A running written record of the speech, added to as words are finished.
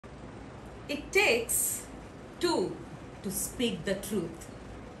It takes two to speak the truth.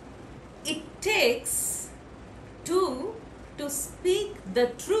 It takes two to speak the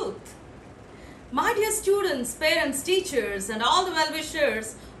truth. My dear students, parents, teachers, and all the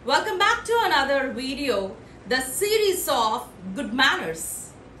well-wishers, welcome back to another video, the series of good manners.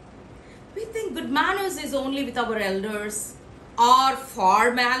 We think good manners is only with our elders or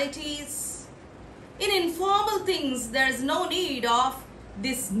formalities. In informal things, there is no need of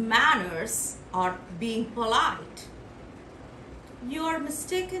these manners or being polite. You are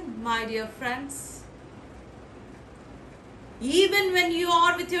mistaken, my dear friends. Even when you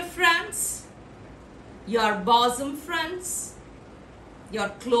are with your friends, your bosom friends, your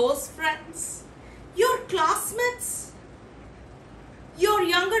close friends, your classmates, your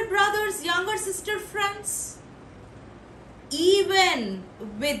younger brothers, younger sister friends, even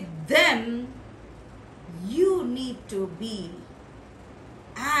with them, you need to be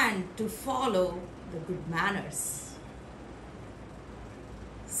and to follow the good manners.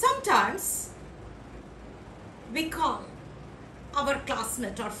 Sometimes we call our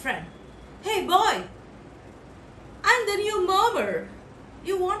classmate or friend, "Hey boy," and then you murmur.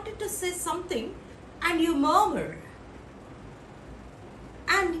 You wanted to say something and you murmur.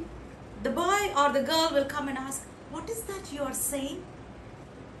 And the boy or the girl will come and ask, "What is that you are saying?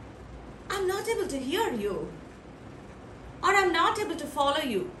 I'm not able to hear you, or I'm not able to follow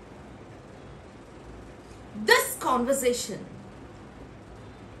you." This conversation,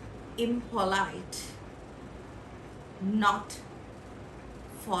 impolite, not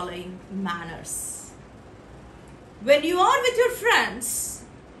following manners. When you are with your friends,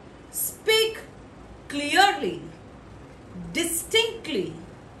 speak clearly, distinctly,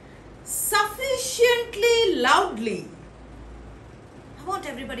 sufficiently loudly. I want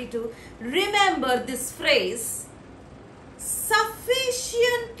everybody to remember this phrase,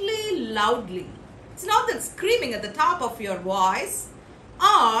 sufficiently loudly. It's not that screaming at the top of your voice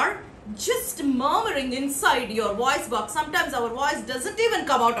or just murmuring inside your voice box. Sometimes our voice doesn't even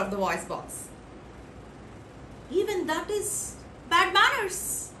come out of the voice box. Even that is bad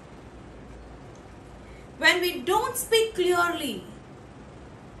manners. When we don't speak clearly,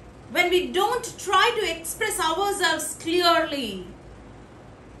 when we don't try to express ourselves clearly,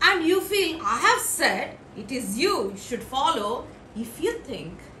 and you feel, "I have said, it is you should follow," if you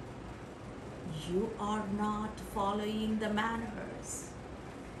think you are not following the manners,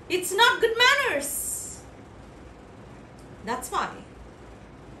 it's not good manners. That's why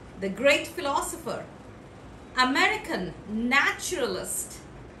the great philosopher, American naturalist,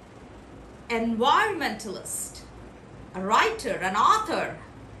 environmentalist, a writer, an author,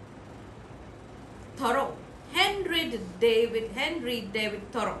 Thoreau, Henry David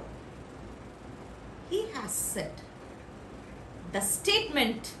Thoreau, he has said, the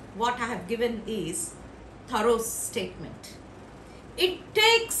statement what I have given is Thoreau's statement. It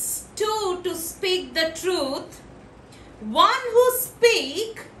takes two to speak the truth, one who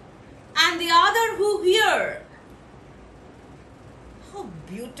speak and the other who hear. How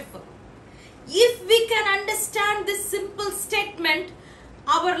beautiful. If we can understand this simple statement,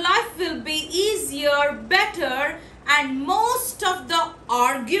 our life will be easier, better, and most of the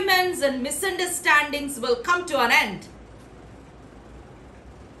arguments and misunderstandings will come to an end.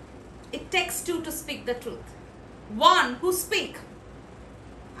 It takes two to speak the truth. One who speak.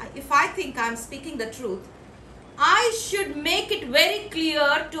 If I think I'm speaking the truth, I should make it very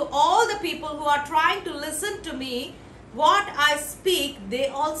clear to all the people who are trying to listen to me, what I speak, they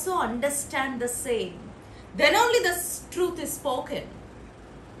also understand the same. Then only the truth is spoken.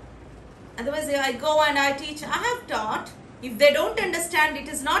 Otherwise, I go and I teach, I have taught. If they don't understand, it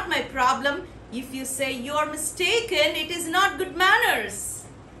is not my problem. If you say you are mistaken, it is not good manners.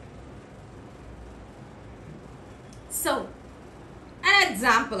 So, an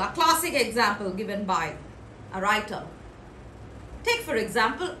example, a classic example given by a writer. Take for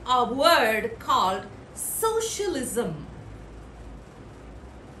example a word called socialism.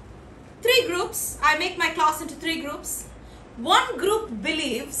 Three groups. I make my class into three groups. One group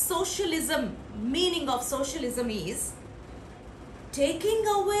believes socialism, meaning of socialism is taking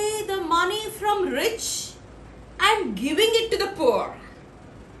away the money from rich and giving it to the poor.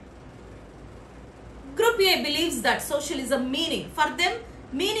 Group A believes that socialism meaning, for them,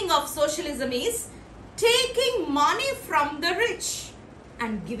 meaning of socialism is taking money from the rich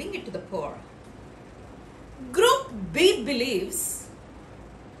and giving it to the poor. Group B believes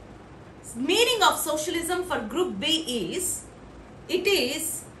meaning of socialism for group B is it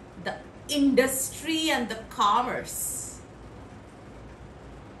is the industry and the commerce.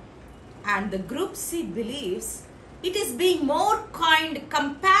 And the group C believes it is being more kind,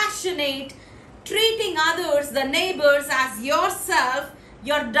 compassionate compassionate, treating others, the neighbors, as yourself,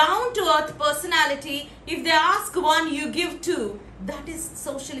 your down-to-earth personality. If they ask one, you give two. That is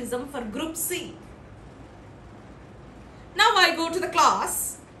socialism for Group C. Now I go to the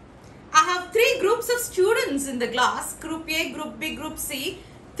class. I have 3 groups of students in the class, Group A, Group B, Group C.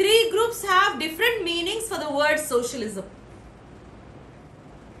 3 groups have different meanings for the word socialism.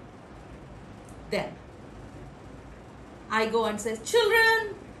 Then I go and say,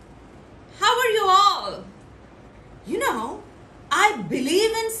 children, how are you all? You know, I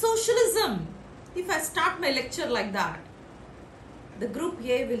believe in socialism. If I start my lecture like that, the Group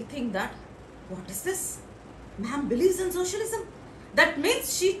A will think that, what is this? Ma'am believes in socialism. That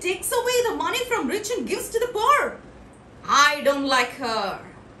means she takes away the money from rich and gives to the poor. I don't like her.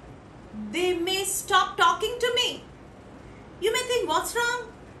 They may stop talking to me. You may think, what's wrong?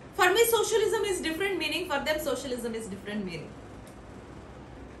 For me, socialism is different meaning. For them, socialism is different meaning.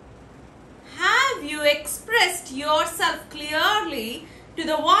 Have you expressed yourself clearly to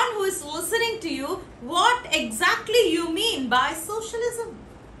the one who is listening to you what exactly you mean by socialism?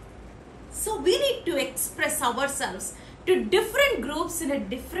 So we need to express ourselves to different groups in a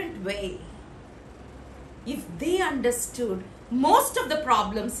different way. If they understood, most of the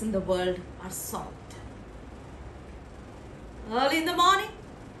problems in the world are solved. Early in the morning,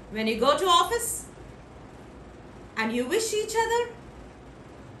 when you go to office and you wish each other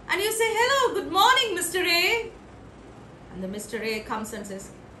and you say, hello, good morning, Mr. A. And the Mr. A comes and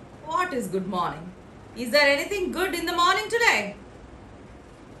says, what is good morning? Is there anything good in the morning today?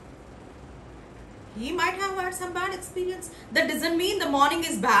 He might have had some bad experience. That doesn't mean the morning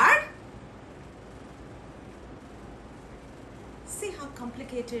is bad. See how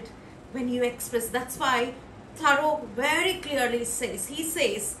complicated when you express. That's why Thoreau very clearly says, he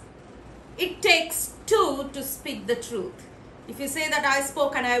says, it takes 2 to speak the truth. If you say that I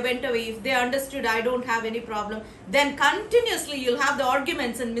spoke and I went away, if they understood I don't have any problem, then continuously you'll have the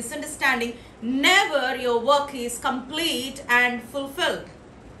arguments and misunderstanding. Never your work is complete and fulfilled.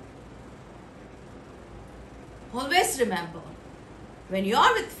 Always remember, when you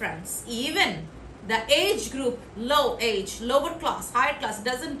are with friends, even the age group, low age, lower class, higher class,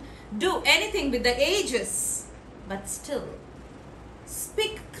 doesn't do anything with the ages, but still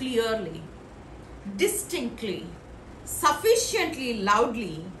speak clearly, distinctly, sufficiently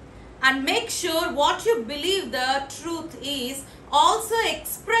loudly, and make sure what you believe the truth is also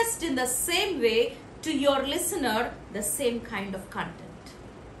expressed in the same way to your listener, the same kind of content.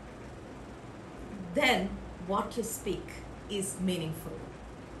 Then what you speak is meaningful.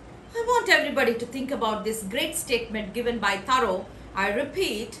 I want everybody to think about this great statement given by Thoreau. I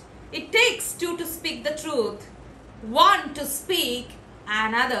repeat, it takes 2 to speak the truth, 1 to speak,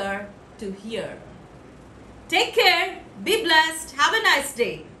 another to hear. Take care, be blessed, have a nice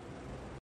day.